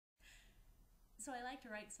So I like to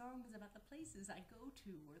write songs about the places I go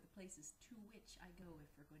to, or the places to which I go, if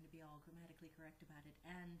we're going to be all grammatically correct about it.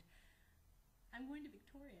 And I'm going to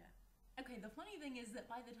Victoria. Okay, the funny thing is that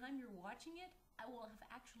by the time you're watching it, I will have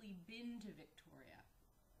actually been to Victoria.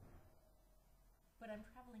 But I'm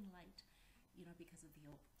traveling light, you know, because of the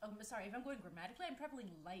old... Oh, sorry, if I'm going grammatically, I'm traveling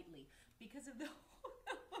lightly because of the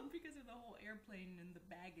whole airplane and the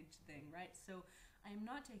baggage thing, right? So I am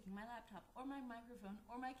not taking my laptop or my microphone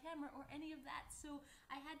or my camera or any of that. So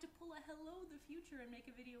I had to pull a hello the future and make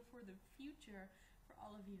a video for the future for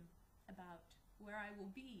all of you about where I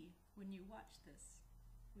will be when you watch this,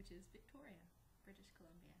 which is Victoria, British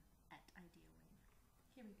Columbia, at Idea Wave.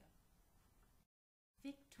 Here we go.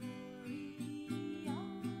 Victoria.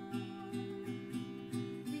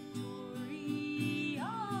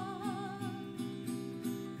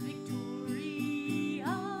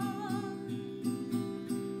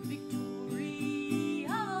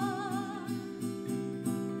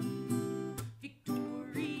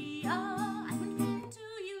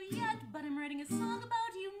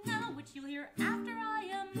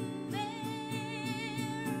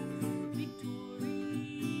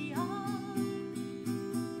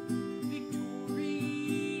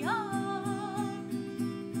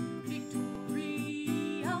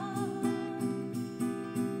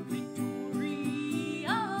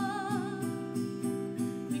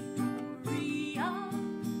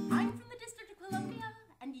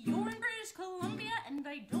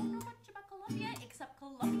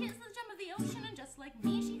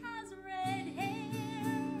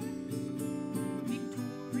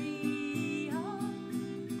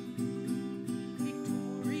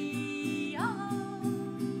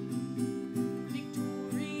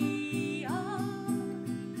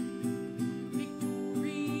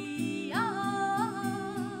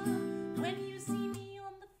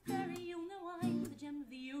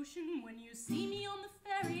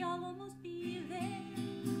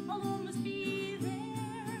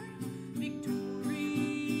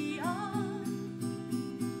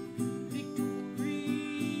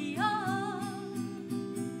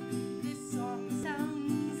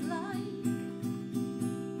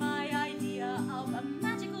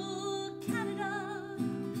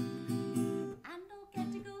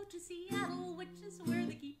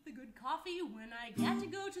 When I get to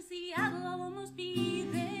go to Seattle, I'll almost be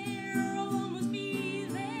there. I'll almost be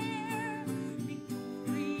there.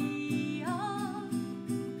 Victoria,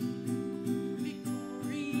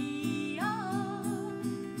 Victoria.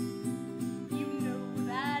 You know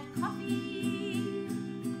that coffee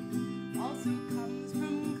also comes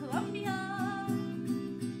from Colombia.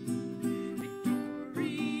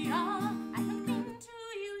 Victoria, I haven't been to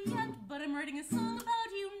you yet, but I'm writing a song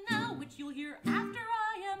about you now, which you'll hear after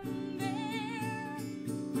I am there.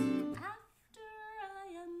 After I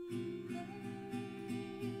am